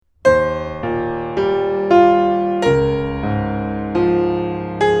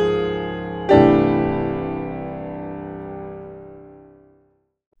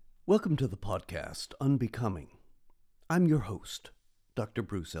Welcome to the podcast, Unbecoming. I'm your host, Dr.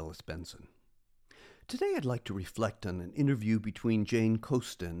 Bruce Ellis Benson. Today I'd like to reflect on an interview between Jane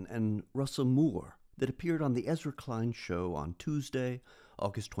Coaston and Russell Moore that appeared on the Ezra Klein show on Tuesday,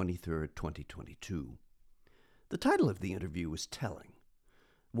 August 23, 2022. The title of the interview is telling: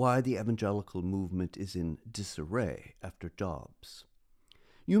 Why the Evangelical Movement is in Disarray After Dobbs.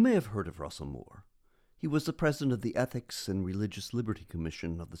 You may have heard of Russell Moore. He was the president of the Ethics and Religious Liberty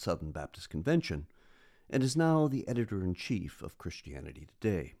Commission of the Southern Baptist Convention and is now the editor-in-chief of Christianity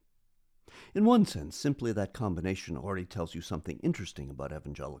Today. In one sense, simply that combination already tells you something interesting about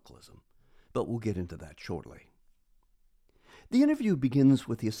evangelicalism, but we'll get into that shortly. The interview begins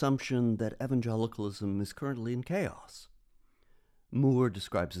with the assumption that evangelicalism is currently in chaos. Moore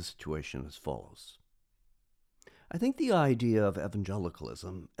describes the situation as follows. I think the idea of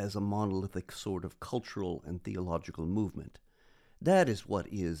evangelicalism as a monolithic sort of cultural and theological movement, that is what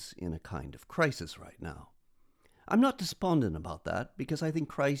is in a kind of crisis right now. I'm not despondent about that because I think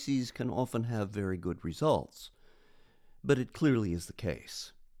crises can often have very good results, but it clearly is the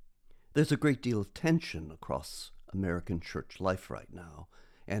case. There's a great deal of tension across American church life right now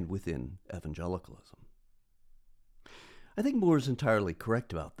and within evangelicalism. I think Moore is entirely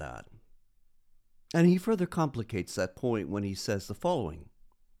correct about that. And he further complicates that point when he says the following.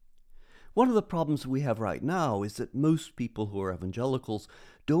 One of the problems we have right now is that most people who are evangelicals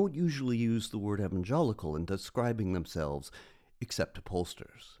don't usually use the word evangelical in describing themselves, except to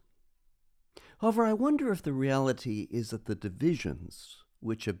pollsters. However, I wonder if the reality is that the divisions,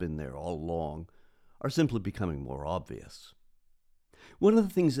 which have been there all along, are simply becoming more obvious. One of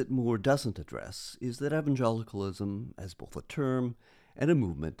the things that Moore doesn't address is that evangelicalism, as both a term and a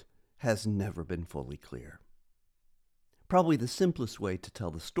movement, has never been fully clear. Probably the simplest way to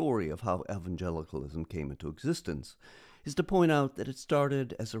tell the story of how evangelicalism came into existence is to point out that it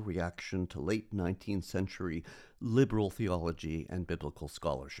started as a reaction to late 19th century liberal theology and biblical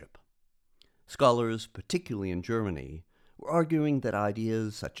scholarship. Scholars, particularly in Germany, were arguing that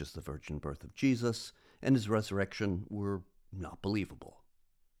ideas such as the virgin birth of Jesus and his resurrection were not believable.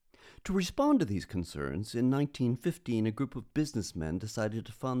 To respond to these concerns, in 1915, a group of businessmen decided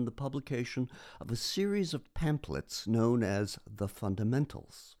to fund the publication of a series of pamphlets known as the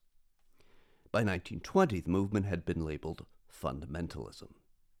Fundamentals. By 1920, the movement had been labeled fundamentalism.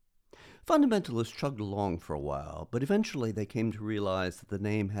 Fundamentalists chugged along for a while, but eventually they came to realize that the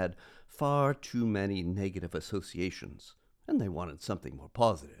name had far too many negative associations, and they wanted something more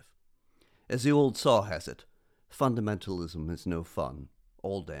positive. As the old saw has it, fundamentalism is no fun,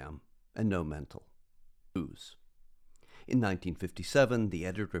 all damn, and no mental. News. In 1957, the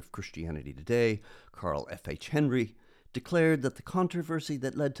editor of Christianity Today, Carl F.H. Henry, declared that the controversy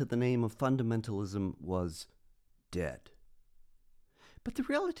that led to the name of fundamentalism was dead. But the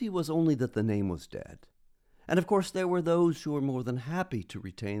reality was only that the name was dead. And of course there were those who were more than happy to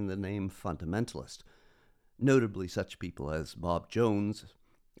retain the name fundamentalist, notably such people as Bob Jones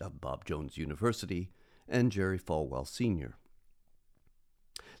of Bob Jones University and Jerry Falwell Sr.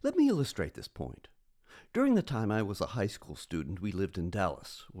 Let me illustrate this point. During the time I was a high school student, we lived in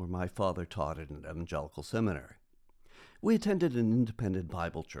Dallas, where my father taught at an evangelical seminary. We attended an independent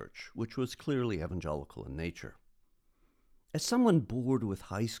Bible church, which was clearly evangelical in nature. As someone bored with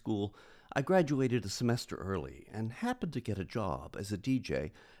high school, I graduated a semester early and happened to get a job as a DJ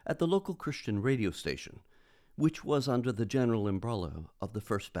at the local Christian radio station, which was under the general umbrella of the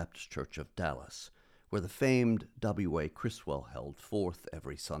First Baptist Church of Dallas, where the famed W.A. Criswell held forth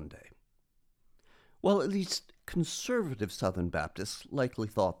every Sunday. While at least conservative Southern Baptists likely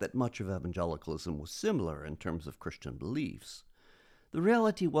thought that much of evangelicalism was similar in terms of Christian beliefs, the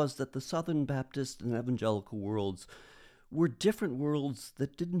reality was that the Southern Baptist and evangelical worlds were different worlds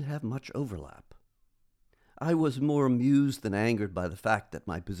that didn't have much overlap. I was more amused than angered by the fact that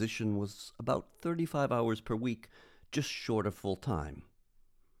my position was about 35 hours per week, just short of full-time.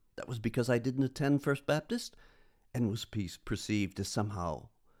 That was because I didn't attend First Baptist and was perceived as somehow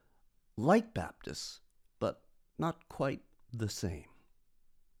like Baptists, but not quite the same.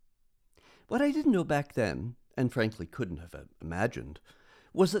 What I didn't know back then, and frankly couldn't have imagined,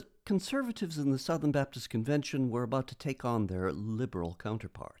 was that conservatives in the Southern Baptist Convention were about to take on their liberal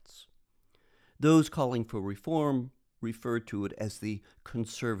counterparts. Those calling for reform referred to it as the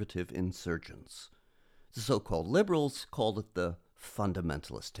conservative insurgents. The so-called liberals called it the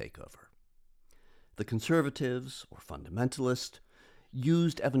fundamentalist takeover. The conservatives, or fundamentalists,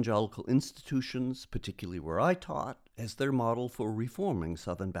 used evangelical institutions, particularly where I taught, as their model for reforming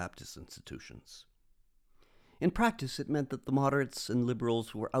Southern Baptist institutions. In practice, it meant that the moderates and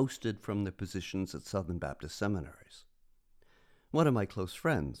liberals were ousted from their positions at Southern Baptist seminaries. One of my close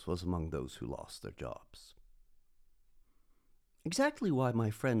friends was among those who lost their jobs. Exactly why my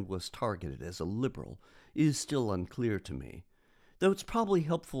friend was targeted as a liberal is still unclear to me, though it's probably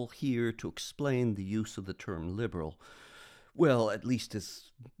helpful here to explain the use of the term liberal, well, at least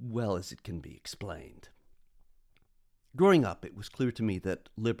as well as it can be explained. Growing up, it was clear to me that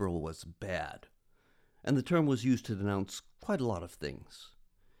liberal was bad, and the term was used to denounce quite a lot of things.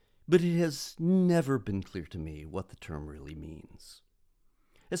 But it has never been clear to me what the term really means.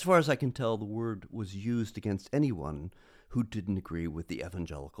 As far as I can tell, the word was used against anyone who didn't agree with the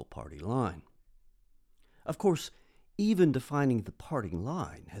Evangelical party line. Of course, even defining the party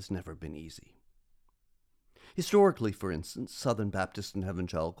line has never been easy. Historically, for instance, Southern Baptists and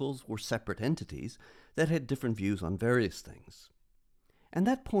Evangelicals were separate entities that had different views on various things. And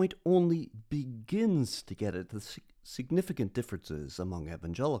that point only begins to get at the significant differences among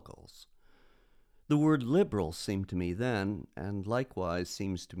evangelicals. The word liberal seemed to me then, and likewise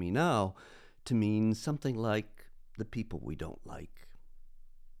seems to me now, to mean something like the people we don't like.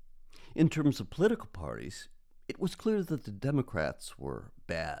 In terms of political parties, it was clear that the Democrats were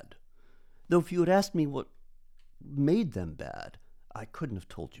bad. Though if you had asked me what made them bad, I couldn't have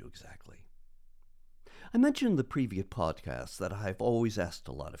told you exactly. I mentioned in the previous podcast that I've always asked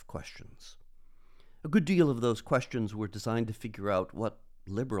a lot of questions. A good deal of those questions were designed to figure out what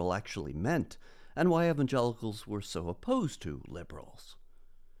liberal actually meant and why evangelicals were so opposed to liberals.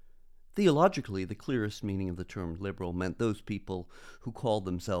 Theologically, the clearest meaning of the term liberal meant those people who called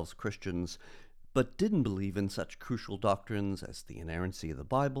themselves Christians but didn't believe in such crucial doctrines as the inerrancy of the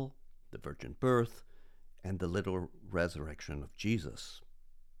Bible, the virgin birth, and the literal resurrection of Jesus.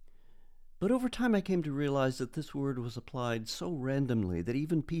 But over time I came to realize that this word was applied so randomly that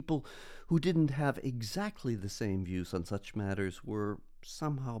even people who didn't have exactly the same views on such matters were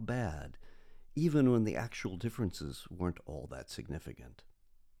somehow bad, even when the actual differences weren't all that significant.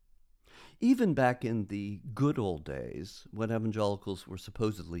 Even back in the good old days, when evangelicals were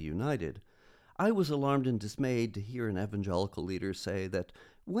supposedly united, I was alarmed and dismayed to hear an evangelical leader say that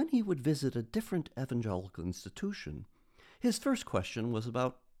when he would visit a different evangelical institution, his first question was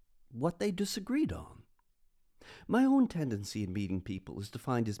about what they disagreed on. My own tendency in meeting people is to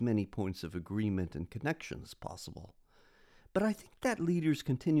find as many points of agreement and connection as possible. But I think that leaders'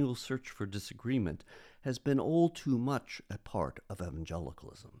 continual search for disagreement has been all too much a part of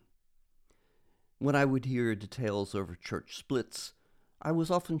evangelicalism. When I would hear details over church splits, I was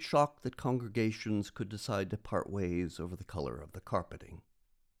often shocked that congregations could decide to part ways over the color of the carpeting.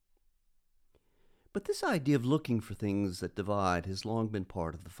 But this idea of looking for things that divide has long been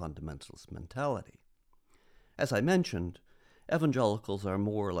part of the fundamentalist mentality. As I mentioned, evangelicals are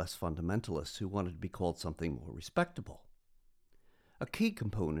more or less fundamentalists who wanted to be called something more respectable. A key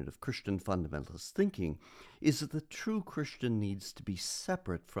component of Christian fundamentalist thinking is that the true Christian needs to be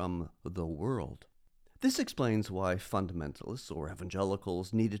separate from the world. This explains why fundamentalists or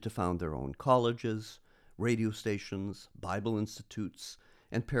evangelicals needed to found their own colleges, radio stations, Bible institutes,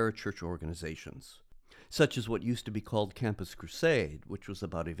 and parachurch organizations, such as what used to be called Campus Crusade, which was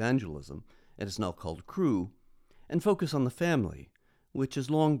about evangelism and is now called Cru, and Focus on the Family, which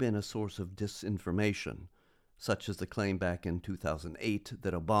has long been a source of disinformation, such as the claim back in 2008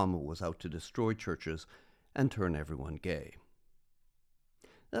 that Obama was out to destroy churches and turn everyone gay.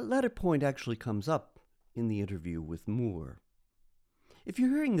 That latter point actually comes up in the interview with Moore. If you're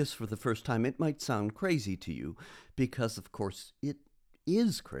hearing this for the first time, it might sound crazy to you, because, of course, it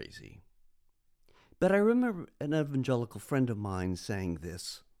is crazy. But I remember an evangelical friend of mine saying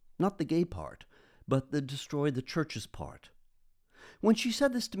this, not the gay part, but the destroy the churches part. When she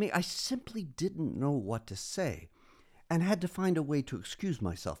said this to me, I simply didn't know what to say, and had to find a way to excuse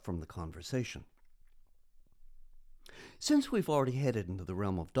myself from the conversation. Since we've already headed into the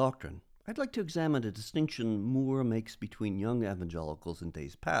realm of doctrine, I'd like to examine a distinction Moore makes between young evangelicals in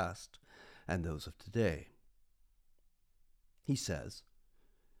days past and those of today. He says,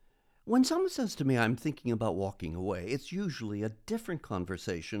 "When someone says to me I'm thinking about walking away, it's usually a different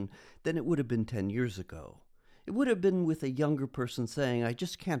conversation than it would have been 10 years ago. It would have been with a younger person saying, I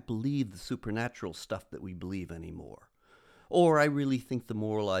just can't believe the supernatural stuff that we believe anymore. Or I really think the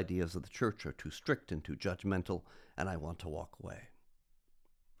moral ideas of the church are too strict and too judgmental, and I want to walk away."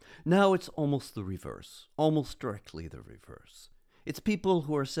 Now it's almost the reverse, almost directly the reverse. It's people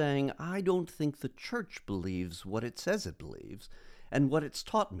who are saying, I don't think the church believes what it says it believes, and what it's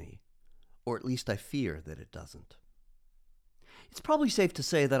taught me, or at least I fear that it doesn't. It's probably safe to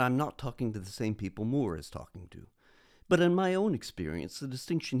say that I'm not talking to the same people Moore is talking to, but in my own experience, the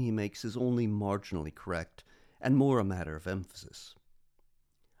distinction he makes is only marginally correct and more a matter of emphasis.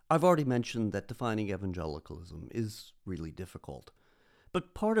 I've already mentioned that defining evangelicalism is really difficult.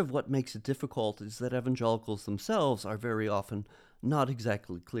 But part of what makes it difficult is that evangelicals themselves are very often not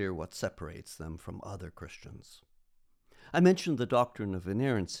exactly clear what separates them from other Christians. I mentioned the doctrine of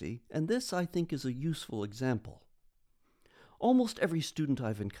inerrancy, and this, I think, is a useful example. Almost every student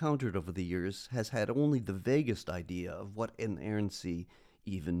I've encountered over the years has had only the vaguest idea of what inerrancy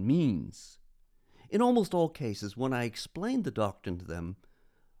even means. In almost all cases, when I explained the doctrine to them,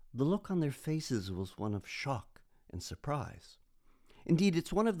 the look on their faces was one of shock and surprise. Indeed,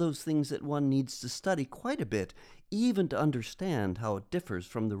 it's one of those things that one needs to study quite a bit, even to understand how it differs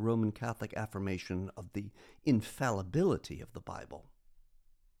from the Roman Catholic affirmation of the infallibility of the Bible.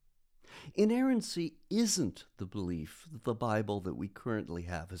 Inerrancy isn't the belief that the Bible that we currently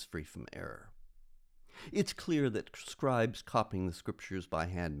have is free from error. It's clear that scribes copying the scriptures by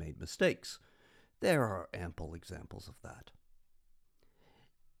hand made mistakes. There are ample examples of that.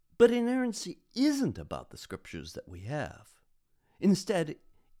 But inerrancy isn't about the scriptures that we have. Instead,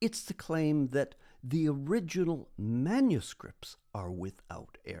 it's the claim that the original manuscripts are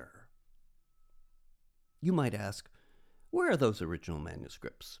without error. You might ask, where are those original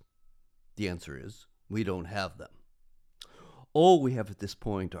manuscripts? The answer is, we don't have them. All we have at this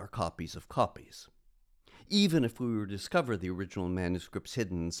point are copies of copies. Even if we were to discover the original manuscripts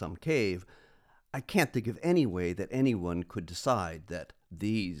hidden in some cave, I can't think of any way that anyone could decide that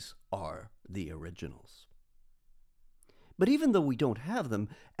these are the originals. But even though we don't have them,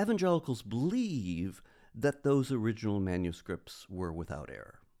 evangelicals believe that those original manuscripts were without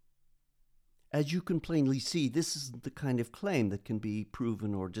error. As you can plainly see, this isn't the kind of claim that can be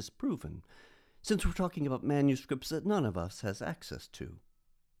proven or disproven, since we're talking about manuscripts that none of us has access to.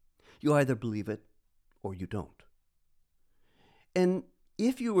 You either believe it or you don't. And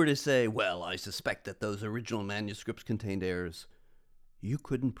if you were to say, well, I suspect that those original manuscripts contained errors, you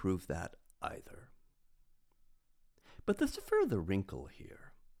couldn't prove that either. But there's a further wrinkle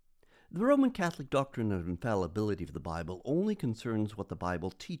here. The Roman Catholic doctrine of infallibility of the Bible only concerns what the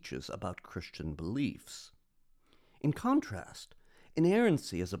Bible teaches about Christian beliefs. In contrast,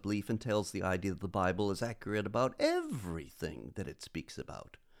 inerrancy as a belief entails the idea that the Bible is accurate about everything that it speaks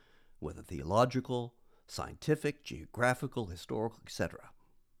about, whether theological, scientific, geographical, historical, etc.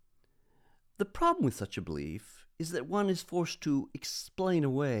 The problem with such a belief is that one is forced to explain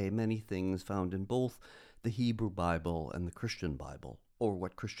away many things found in both the Hebrew Bible and the Christian Bible, or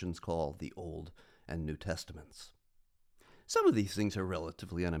what Christians call the Old and New Testaments. Some of these things are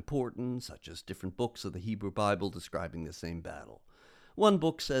relatively unimportant, such as different books of the Hebrew Bible describing the same battle. One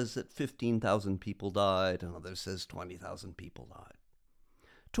book says that 15,000 people died, another says 20,000 people died.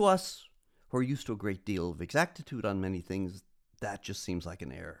 To us, who are used to a great deal of exactitude on many things, that just seems like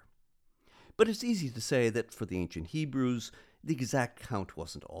an error. But it's easy to say that for the ancient Hebrews, the exact count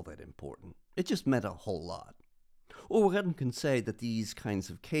wasn't all that important. It just meant a whole lot. Or one can say that these kinds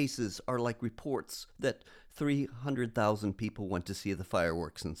of cases are like reports that 300,000 people went to see the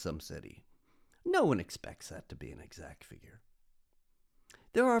fireworks in some city. No one expects that to be an exact figure.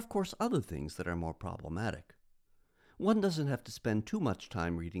 There are, of course, other things that are more problematic. One doesn't have to spend too much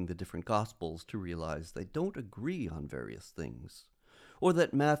time reading the different Gospels to realize they don't agree on various things, or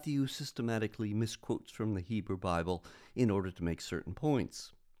that Matthew systematically misquotes from the Hebrew Bible in order to make certain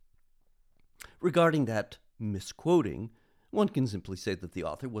points. Regarding that misquoting, one can simply say that the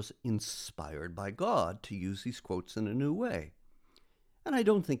author was inspired by God to use these quotes in a new way. And I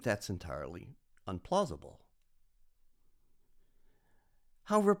don't think that's entirely unplausible.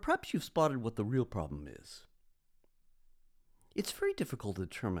 However, perhaps you've spotted what the real problem is. It's very difficult to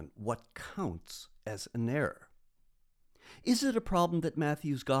determine what counts as an error. Is it a problem that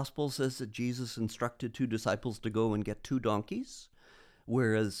Matthew's Gospel says that Jesus instructed 2 disciples to go and get 2 donkeys,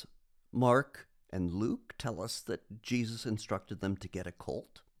 whereas Mark and Luke tell us that Jesus instructed them to get a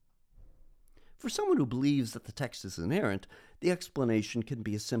colt? For someone who believes that the text is inerrant, the explanation can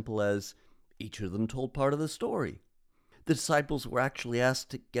be as simple as each of them told part of the story. The disciples were actually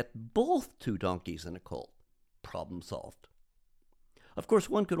asked to get both 2 donkeys and a colt. Problem solved. Of course,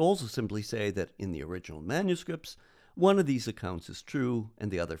 one could also simply say that in the original manuscripts, one of these accounts is true and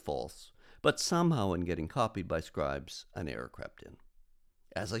the other false, but somehow in getting copied by scribes, an error crept in.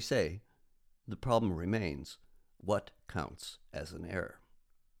 As I say, the problem remains, what counts as an error?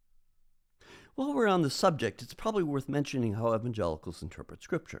 While we're on the subject, it's probably worth mentioning how evangelicals interpret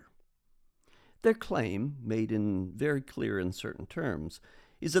Scripture. Their claim, made in very clear and certain terms,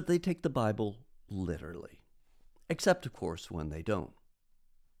 is that they take the Bible literally, except, of course, when they don't.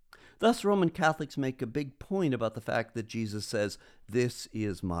 Thus, Roman Catholics make a big point about the fact that Jesus says, "This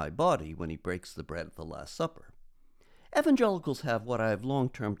is my body," when he breaks the bread at the Last Supper. Evangelicals have what I have long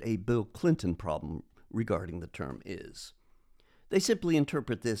termed a Bill Clinton problem regarding the term is. They simply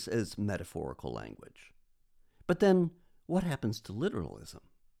interpret this as metaphorical language. But then, what happens to literalism?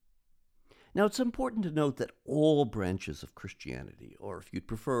 Now, it's important to note that all branches of Christianity, or if you'd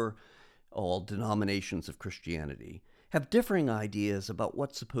prefer, all denominations of Christianity, have differing ideas about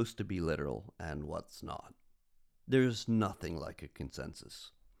what's supposed to be literal and what's not. There's nothing like a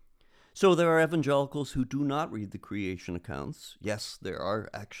consensus. So there are evangelicals who do not read the creation accounts. Yes, there are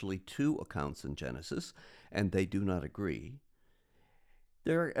actually 2 accounts in Genesis, and they do not agree.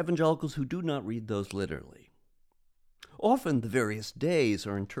 There are evangelicals who do not read those literally. Often the various days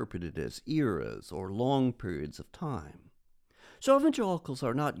are interpreted as eras or long periods of time. So evangelicals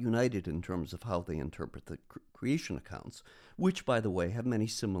are not united in terms of how they interpret the creation accounts, which, by the way, have many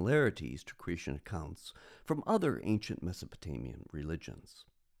similarities to creation accounts from other ancient Mesopotamian religions.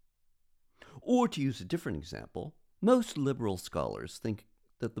 Or to use a different example, most liberal scholars think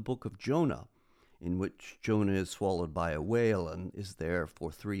that the book of Jonah, in which Jonah is swallowed by a whale and is there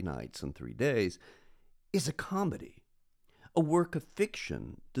for 3 nights and 3 days, is a comedy, a work of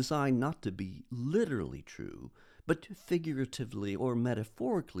fiction designed not to be literally true, but figuratively or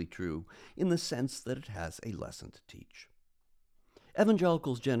metaphorically true in the sense that it has a lesson to teach.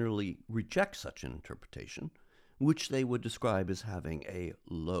 Evangelicals generally reject such an interpretation, which they would describe as having a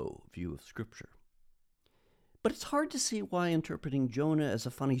low view of Scripture. But it's hard to see why interpreting Jonah as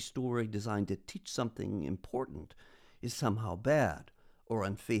a funny story designed to teach something important is somehow bad or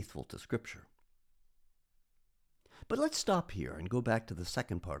unfaithful to Scripture. But let's stop here and go back to the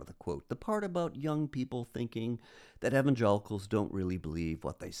second part of the quote, the part about young people thinking that evangelicals don't really believe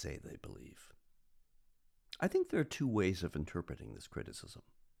what they say they believe. I think there are 2 ways of interpreting this criticism.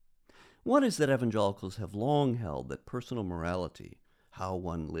 One is that evangelicals have long held that personal morality, how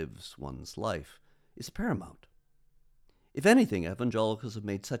one lives one's life, is paramount. If anything, evangelicals have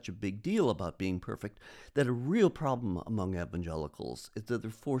made such a big deal about being perfect that a real problem among evangelicals is that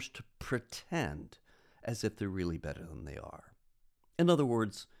they're forced to pretend as if they're really better than they are. In other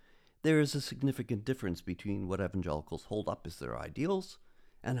words, there is a significant difference between what evangelicals hold up as their ideals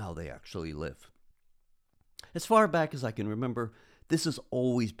and how they actually live. As far back as I can remember, this has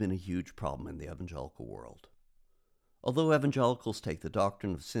always been a huge problem in the evangelical world. Although evangelicals take the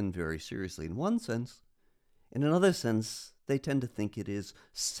doctrine of sin very seriously in one sense, in another sense, they tend to think it is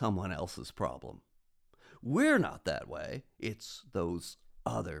someone else's problem. We're not that way. It's those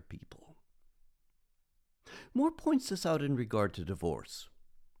other people. Moore points this out in regard to divorce.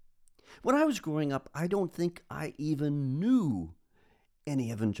 When I was growing up, I don't think I even knew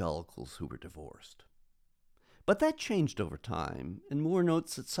any evangelicals who were divorced. But that changed over time, and Moore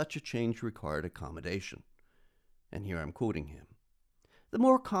notes that such a change required accommodation. And here I'm quoting him. The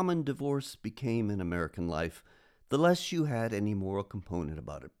more common divorce became in American life, the less you had any moral component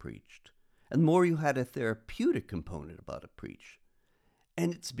about it preached, and the more you had a therapeutic component about it preached.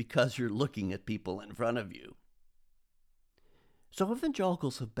 And it's because you're looking at people in front of you. So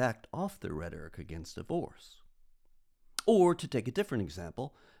evangelicals have backed off their rhetoric against divorce. Or, to take a different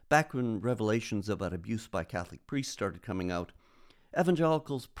example, back when revelations about abuse by Catholic priests started coming out,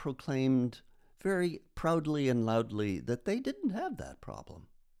 evangelicals proclaimed very proudly and loudly that they didn't have that problem.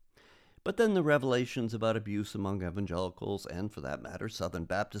 But then the revelations about abuse among evangelicals, and for that matter, Southern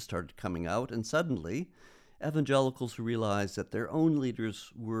Baptists, started coming out, and suddenly evangelicals realized that their own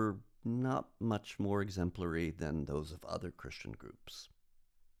leaders were not much more exemplary than those of other Christian groups.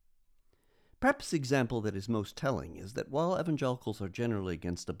 Perhaps the example that is most telling is that while evangelicals are generally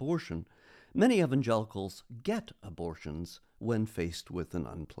against abortion, many evangelicals get abortions when faced with an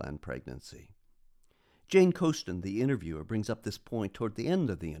unplanned pregnancy. Jane Coaston, the interviewer, brings up this point toward the end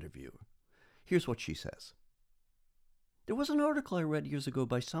of the interview. Here's what she says. There was an article I read years ago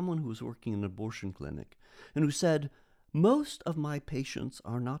by someone who was working in an abortion clinic and who said, "Most of my patients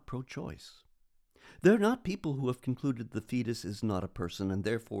are not pro-choice. They're not people who have concluded the fetus is not a person and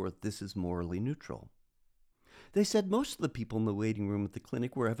therefore this is morally neutral. They said most of the people in the waiting room at the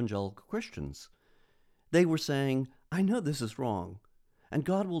clinic were evangelical Christians. They were saying, I know this is wrong, and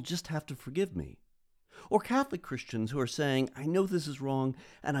God will just have to forgive me. Or Catholic Christians who are saying, I know this is wrong,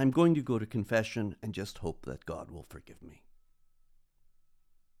 and I'm going to go to confession and just hope that God will forgive me."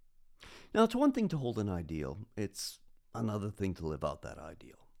 Now, it's one thing to hold an ideal. It's another thing to live out that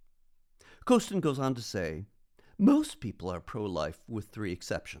ideal. Coaston goes on to say, most people are pro-life with 3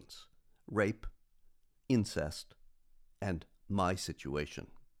 exceptions: rape, incest, and my situation.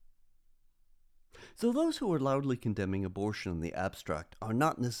 So those who are loudly condemning abortion in the abstract are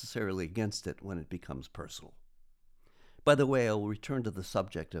not necessarily against it when it becomes personal. By the way, I will return to the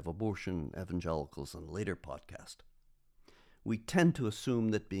subject of abortion evangelicals in a later podcast. We tend to assume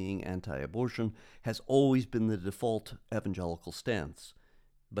that being anti-abortion has always been the default evangelical stance,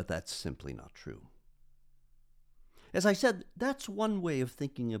 but that's simply not true. As I said, that's one way of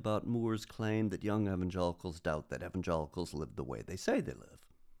thinking about Moore's claim that young evangelicals doubt that evangelicals live the way they say they live.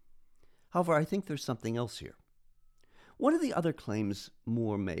 However, I think there's something else here. One of the other claims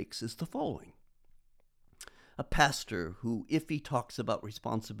Moore makes is the following. A pastor who, if he talks about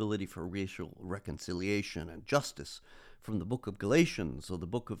responsibility for racial reconciliation and justice from the book of Galatians or the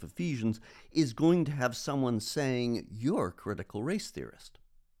book of Ephesians, is going to have someone saying, "You're a critical race theorist."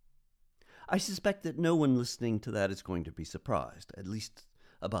 I suspect that no one listening to that is going to be surprised, at least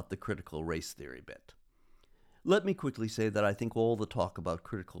about the critical race theory bit. Let me quickly say that I think all the talk about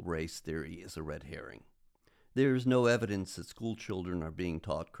critical race theory is a red herring. There is no evidence that school children are being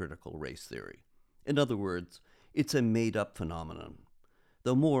taught critical race theory. In other words, it's a made-up phenomenon,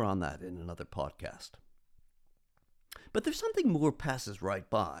 though more on that in another podcast. But there's something Moore passes right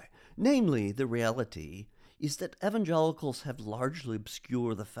by, namely the reality is that evangelicals have largely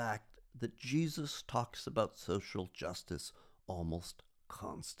obscured the fact that Jesus talks about social justice almost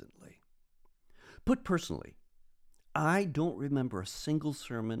constantly. Put personally, I don't remember a single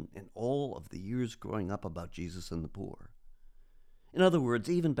sermon in all of the years growing up about Jesus and the poor. In other words,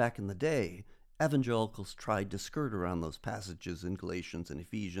 even back in the day, evangelicals tried to skirt around those passages in Galatians and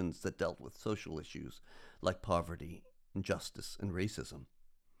Ephesians that dealt with social issues like poverty, injustice, and racism.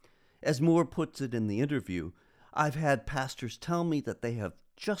 As Moore puts it in the interview, I've had pastors tell me that they have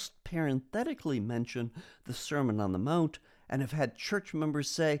just parenthetically mentioned the Sermon on the Mount and have had church members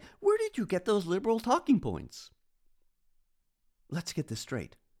say, "Where did you get those liberal talking points?" Let's get this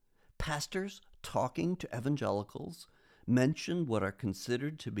straight. Pastors talking to evangelicals mention what are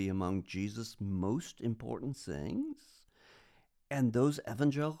considered to be among Jesus' most important sayings, and those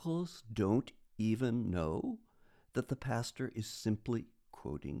evangelicals don't even know that the pastor is simply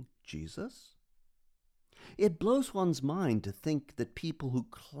quoting Jesus? It blows one's mind to think that people who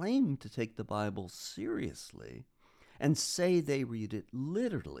claim to take the Bible seriously and say they read it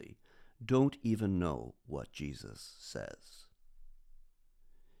literally don't even know what Jesus says.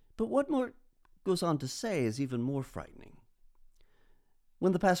 But what Moore goes on to say is even more frightening.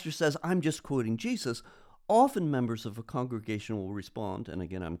 When the pastor says, "I'm just quoting Jesus," often members of a congregation will respond, and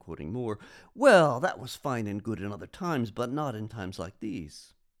again I'm quoting Moore, "Well, that was fine and good in other times, but not in times like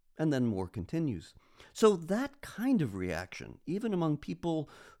these." And then Moore continues. So that kind of reaction, even among people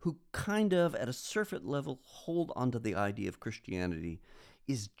who kind of at a surface level hold onto the idea of Christianity,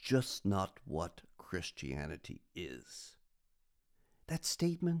 is just not what Christianity is. That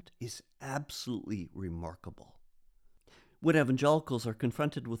statement is absolutely remarkable. When evangelicals are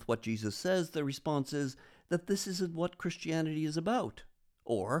confronted with what Jesus says, their response is that this isn't what Christianity is about,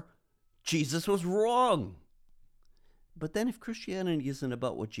 or Jesus was wrong. But then if Christianity isn't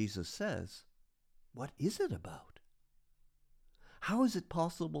about what Jesus says, what is it about? How is it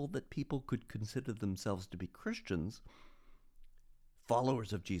possible that people could consider themselves to be Christians,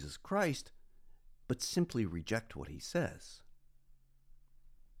 followers of Jesus Christ, but simply reject what he says?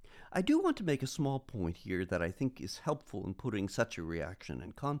 I do want to make a small point here that I think is helpful in putting such a reaction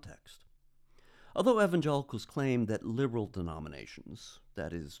in context. Although evangelicals claim that liberal denominations,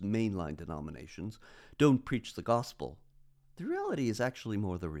 that is, mainline denominations, don't preach the gospel, the reality is actually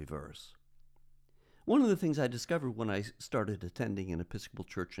more the reverse. One of the things I discovered when I started attending an Episcopal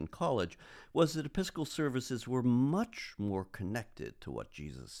church in college was that Episcopal services were much more connected to what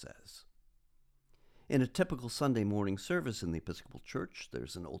Jesus says. In a typical Sunday morning service in the Episcopal Church,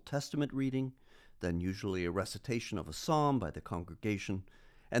 there's an Old Testament reading, then usually a recitation of a psalm by the congregation,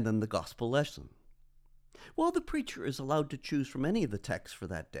 and then the gospel lesson. While the preacher is allowed to choose from any of the texts for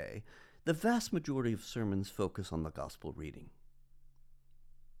that day, the vast majority of sermons focus on the gospel reading.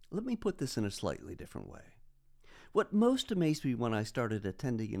 Let me put this in a slightly different way. What most amazed me when I started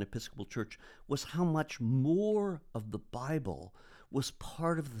attending an Episcopal church was how much more of the Bible was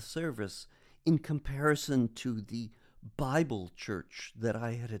part of the service in comparison to the Bible church that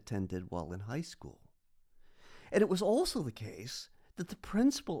I had attended while in high school. And it was also the case that the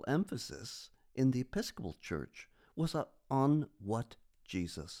principal emphasis in the Episcopal church was on what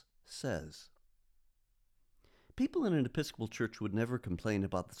Jesus says. People in an Episcopal church would never complain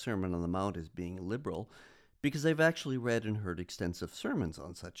about the Sermon on the Mount as being liberal because they've actually read and heard extensive sermons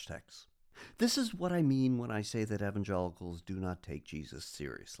on such texts. This is what I mean when I say that evangelicals do not take Jesus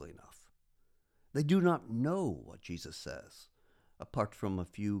seriously enough. They do not know what Jesus says, apart from a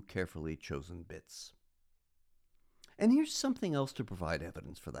few carefully chosen bits. And here's something else to provide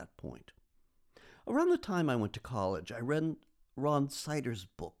evidence for that point. Around the time I went to college, I read Ron Sider's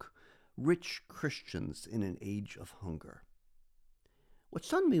book, Rich Christians in an Age of Hunger. What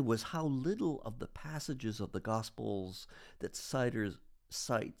stunned me was how little of the passages of the Gospels that Siders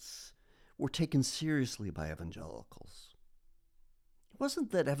cites were taken seriously by evangelicals. It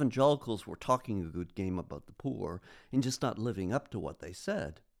wasn't that evangelicals were talking a good game about the poor and just not living up to what they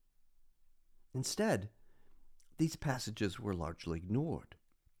said. Instead, these passages were largely ignored.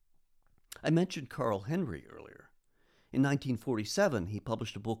 I mentioned Carl Henry earlier. In 1947, he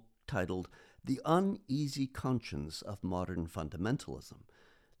published a book titled The Uneasy Conscience of Modern Fundamentalism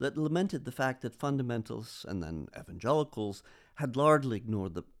that lamented the fact that fundamentalists and then evangelicals had largely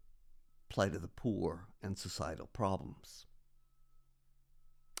ignored the plight of the poor and societal problems.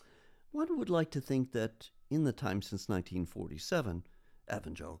 One would like to think that in the time since 1947,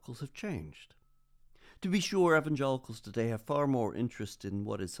 evangelicals have changed. To be sure, evangelicals today have far more interest in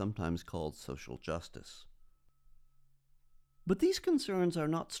what is sometimes called social justice. But these concerns are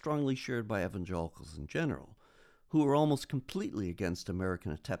not strongly shared by evangelicals in general, who are almost completely against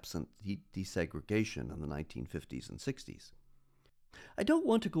American attempts at desegregation in the 1950s and 60s. I don't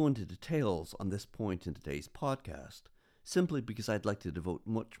want to go into details on this point in today's podcast, simply because I'd like to devote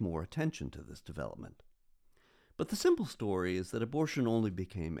much more attention to this development. But the simple story is that abortion only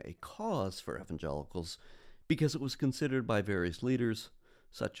became a cause for evangelicals because it was considered by various leaders,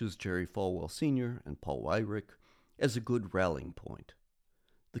 such as Jerry Falwell Sr. and Paul Weyrich, as a good rallying point.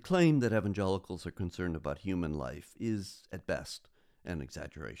 The claim that evangelicals are concerned about human life is, at best, an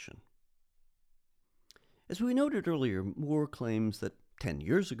exaggeration. As we noted earlier, Moore claims that 10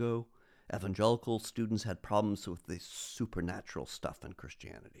 years ago, evangelical students had problems with the supernatural stuff in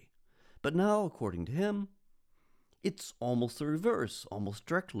Christianity. But now, according to him, it's almost the reverse, almost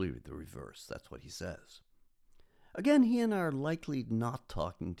directly the reverse. That's what he says. Again, he and I are likely not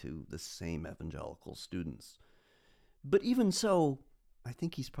talking to the same evangelical students. But even so, I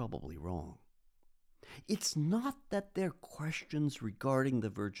think he's probably wrong. It's not that their questions regarding the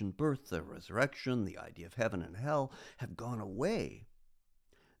virgin birth, the resurrection, the idea of heaven and hell have gone away.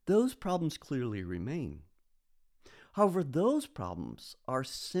 Those problems clearly remain. However, those problems are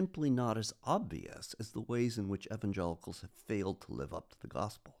simply not as obvious as the ways in which evangelicals have failed to live up to the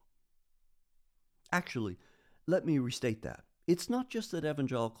gospel. Actually, let me restate that. It's not just that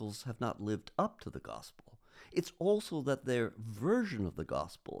evangelicals have not lived up to the gospel. It's also that their version of the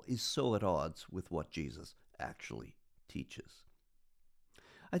gospel is so at odds with what Jesus actually teaches.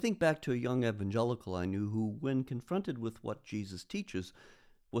 I think back to a young evangelical I knew who, when confronted with what Jesus teaches,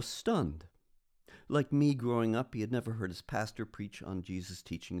 was stunned. Like me growing up, he had never heard his pastor preach on Jesus'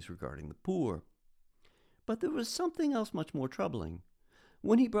 teachings regarding the poor. But there was something else much more troubling.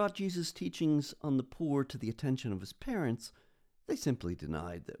 When he brought Jesus' teachings on the poor to the attention of his parents, they simply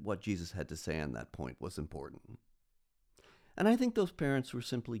denied that what Jesus had to say on that point was important. And I think those parents were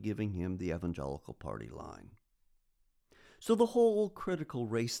simply giving him the evangelical party line. So the whole critical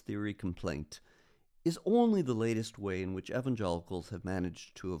race theory complaint is only the latest way in which evangelicals have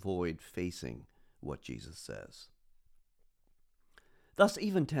managed to avoid facing what Jesus says. Thus,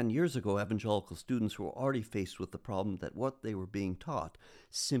 even 10 years ago, evangelical students were already faced with the problem that what they were being taught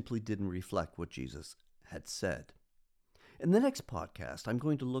simply didn't reflect what Jesus had said. In the next podcast, I'm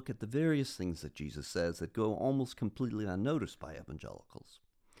going to look at the various things that Jesus says that go almost completely unnoticed by evangelicals.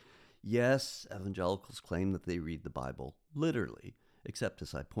 Yes, evangelicals claim that they read the Bible literally, except,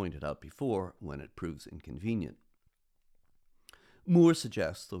 as I pointed out before, when it proves inconvenient. Moore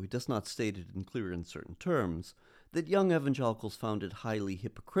suggests, though he does not state it in clear and certain terms, that young evangelicals found it highly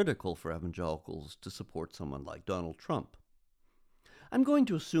hypocritical for evangelicals to support someone like Donald Trump. I'm going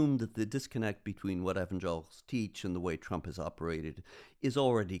to assume that the disconnect between what evangelicals teach and the way Trump has operated is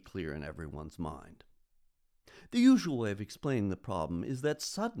already clear in everyone's mind. The usual way of explaining the problem is that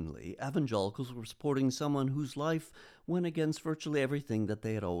suddenly evangelicals were supporting someone whose life went against virtually everything that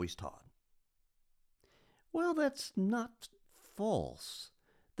they had always taught. Well, that's not false.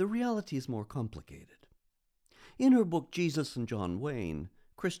 The reality is more complicated. In her book Jesus and John Wayne,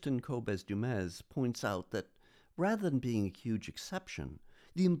 Kristen Kobes-Dumez points out that rather than being a huge exception,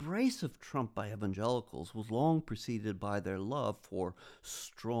 the embrace of Trump by evangelicals was long preceded by their love for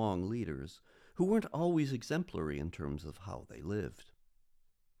strong leaders who weren't always exemplary in terms of how they lived.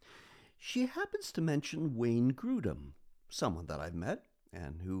 She happens to mention Wayne Grudem, someone that I've met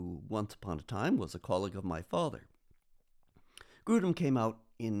and who once upon a time was a colleague of my father. Grudem came out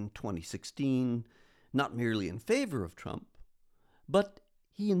in 2016 not merely in favor of Trump, but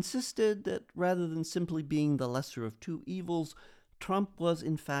he insisted that rather than simply being the lesser of two evils, Trump was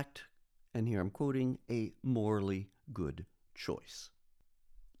in fact, and here I'm quoting, a morally good choice.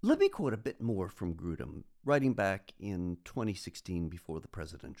 Let me quote a bit more from Grudem, writing back in 2016 before the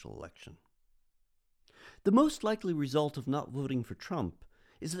presidential election. The most likely result of not voting for Trump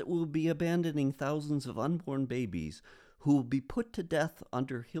is that we'll be abandoning thousands of unborn babies who will be put to death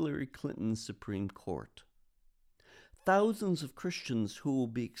under Hillary Clinton's Supreme Court. Thousands of Christians who will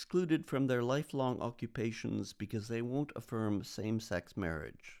be excluded from their lifelong occupations because they won't affirm same-sex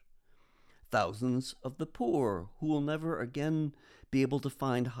marriage. Thousands of the poor who will never again be able to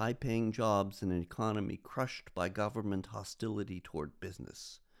find high-paying jobs in an economy crushed by government hostility toward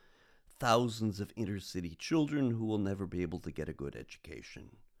business. Thousands of inner-city children who will never be able to get a good education.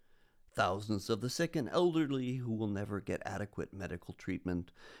 Thousands of the sick and elderly who will never get adequate medical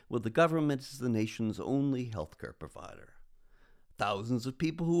treatment, while the government is the nation's only healthcare provider. Thousands of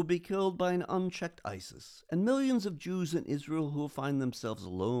people who will be killed by an unchecked ISIS, and millions of Jews in Israel who will find themselves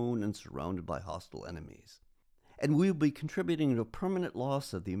alone and surrounded by hostile enemies. And we will be contributing to a permanent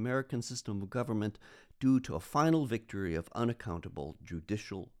loss of the American system of government due to a final victory of unaccountable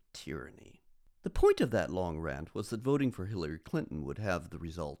judicial tyranny. The point of that long rant was that voting for Hillary Clinton would have the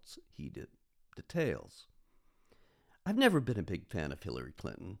results he details. I've never been a big fan of Hillary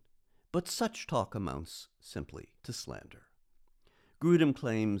Clinton, but such talk amounts simply to slander. Grudem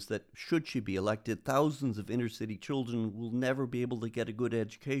claims that should she be elected, thousands of inner-city children will never be able to get a good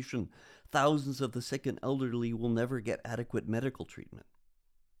education. Thousands of the sick and elderly will never get adequate medical treatment.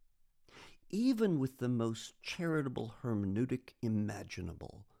 Even with the most charitable hermeneutic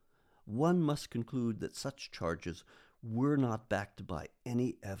imaginable, one must conclude that such charges were not backed by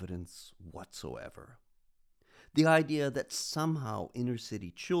any evidence whatsoever. The idea that somehow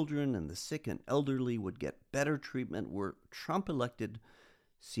inner-city children and the sick and elderly would get better treatment were Trump elected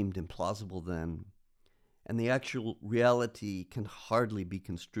seemed implausible then, and the actual reality can hardly be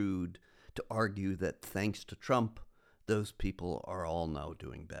construed to argue that thanks to Trump, those people are all now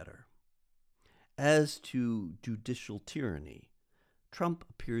doing better. As to judicial tyranny, Trump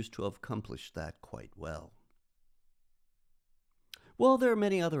appears to have accomplished that quite well. While there are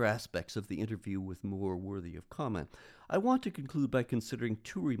many other aspects of the interview with Moore worthy of comment, I want to conclude by considering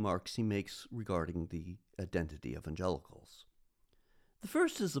two remarks he makes regarding the identity of evangelicals. The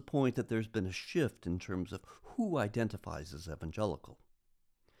first is the point that there's been a shift in terms of who identifies as evangelical.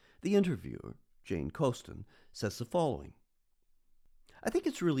 The interviewer, Jane Coaston, says the following: I think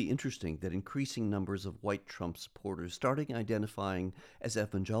it's really interesting that increasing numbers of white Trump supporters started identifying as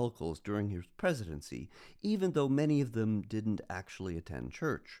evangelicals during his presidency, even though many of them didn't actually attend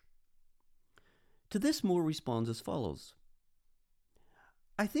church. To this, Moore responds as follows: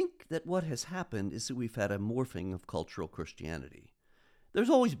 I think that what has happened is that we've had a morphing of cultural Christianity. There's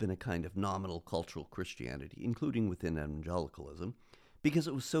always been a kind of nominal cultural Christianity, including within evangelicalism, because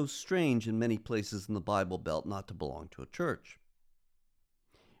it was so strange in many places in the Bible Belt not to belong to a church.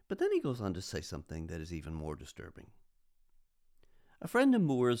 But then he goes on to say something that is even more disturbing. A friend of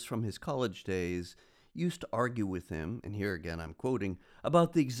Moore's from his college days used to argue with him, and here again I'm quoting,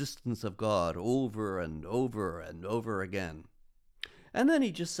 about the existence of God over and over and over again. And then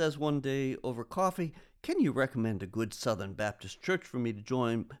he just says one day over coffee, can you recommend a good Southern Baptist church for me to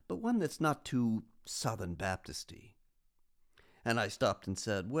join, but one that's not too Southern Baptist-y? And I stopped and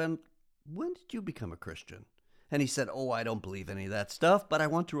said, when did you become a Christian? And he said, I don't believe any of that stuff, but I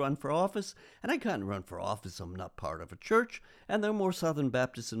want to run for office, and I can't run for office. I'm not part of a church, and there are more Southern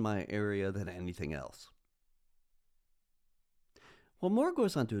Baptists in my area than anything else. While Moore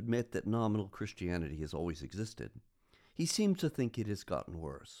goes on to admit that nominal Christianity has always existed, he seems to think it has gotten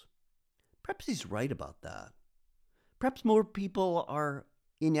worse. Perhaps he's right about that. Perhaps more people are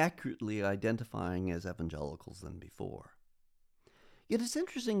inaccurately identifying as evangelicals than before. Yet it's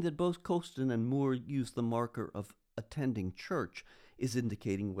interesting that both Coaston and Moore use the marker of attending church as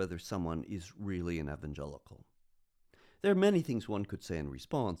indicating whether someone is really an evangelical. There are many things one could say in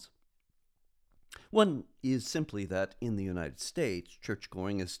response. One is simply that in the United States,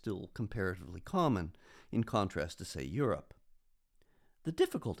 church-going is still comparatively common, in contrast to, say, Europe. The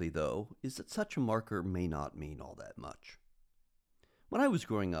difficulty, though, is that such a marker may not mean all that much. When I was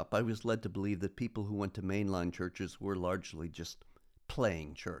growing up, I was led to believe that people who went to mainline churches were largely just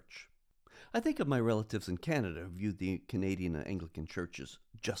playing church. I think of my relatives in Canada who viewed the Canadian Anglican churches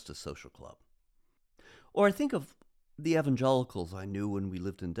just a social club. Or I think of the evangelicals I knew when we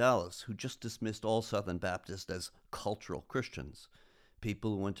lived in Dallas who just dismissed all Southern Baptists as cultural Christians,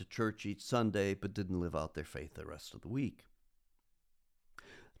 people who went to church each Sunday but didn't live out their faith the rest of the week.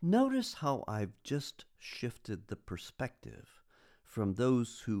 Notice how I've just shifted the perspective from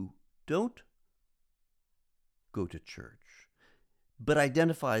those who don't go to church but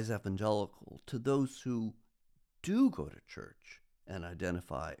identify as evangelical to those who do go to church and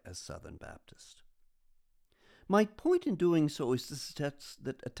identify as Southern Baptist. My point in doing so is to suggest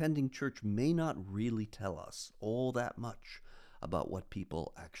that attending church may not really tell us all that much about what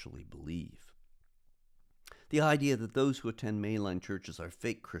people actually believe. The idea that those who attend mainline churches are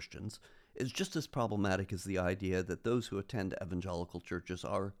fake Christians is just as problematic as the idea that those who attend evangelical churches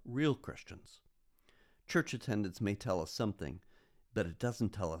are real Christians. Church attendance may tell us something, but it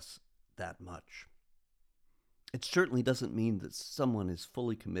doesn't tell us that much. It certainly doesn't mean that someone is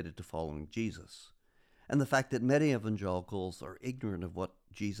fully committed to following Jesus. And the fact that many evangelicals are ignorant of what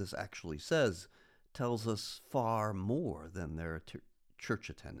Jesus actually says tells us far more than their church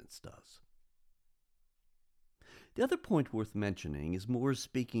attendance does. The other point worth mentioning is Moore's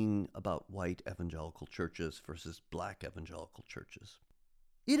speaking about white evangelical churches versus black evangelical churches.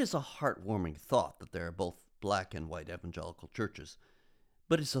 It is a heartwarming thought that there are both black and white evangelical churches,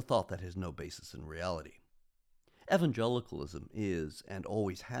 but it's a thought that has no basis in reality. Evangelicalism is, and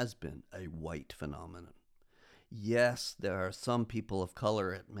always has been, a white phenomenon. Yes, there are some people of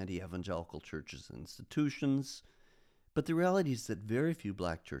color at many evangelical churches and institutions, but the reality is that very few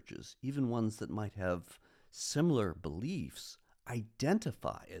black churches, even ones that might have similar beliefs,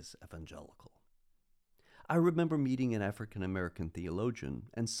 identify as evangelical. I remember meeting an African-American theologian,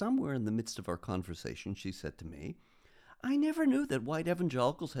 and somewhere in the midst of our conversation she said to me, "I never knew that white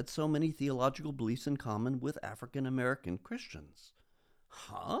evangelicals had so many theological beliefs in common with African-American Christians."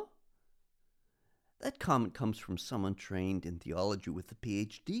 Huh? That comment comes from someone trained in theology with a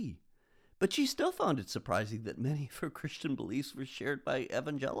PhD, but she still found it surprising that many of her Christian beliefs were shared by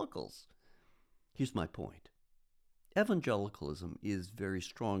evangelicals. Here's my point. Evangelicalism is very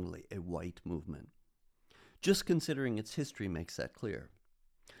strongly a white movement. Just considering its history makes that clear.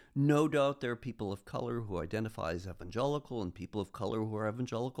 No doubt there are people of color who identify as evangelical and people of color who are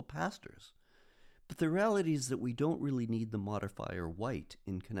evangelical pastors. But the reality is that we don't really need the modifier white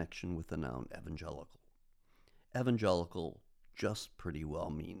in connection with the noun evangelical. Evangelical just pretty well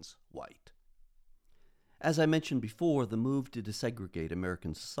means white. As I mentioned before, the move to desegregate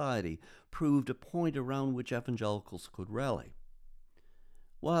American society proved a point around which evangelicals could rally.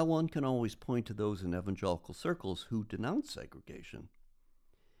 While one can always point to those in evangelical circles who denounced segregation,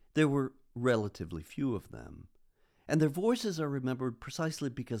 there were relatively few of them, and their voices are remembered precisely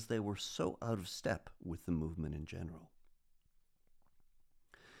because they were so out of step with the movement in general.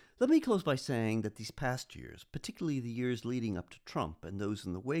 Let me close by saying that these past years, particularly the years leading up to Trump and those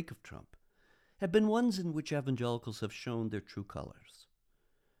in the wake of Trump, have been ones in which evangelicals have shown their true colors.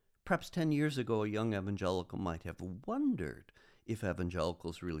 Perhaps 10 years ago, a young evangelical might have wondered if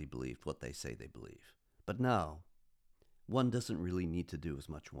evangelicals really believed what they say they believe. But now, one doesn't really need to do as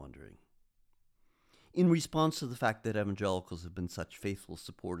much wondering. In response to the fact that evangelicals have been such faithful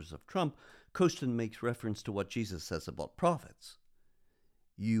supporters of Trump, Kostin makes reference to what Jesus says about prophets.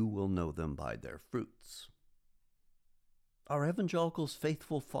 You will know them by their fruits. Are evangelicals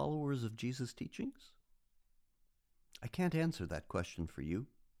faithful followers of Jesus' teachings? I can't answer that question for you.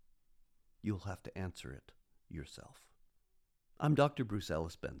 You'll have to answer it yourself. I'm Dr. Bruce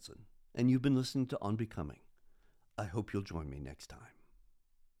Ellis Benson, and you've been listening to On Becoming. I hope you'll join me next time.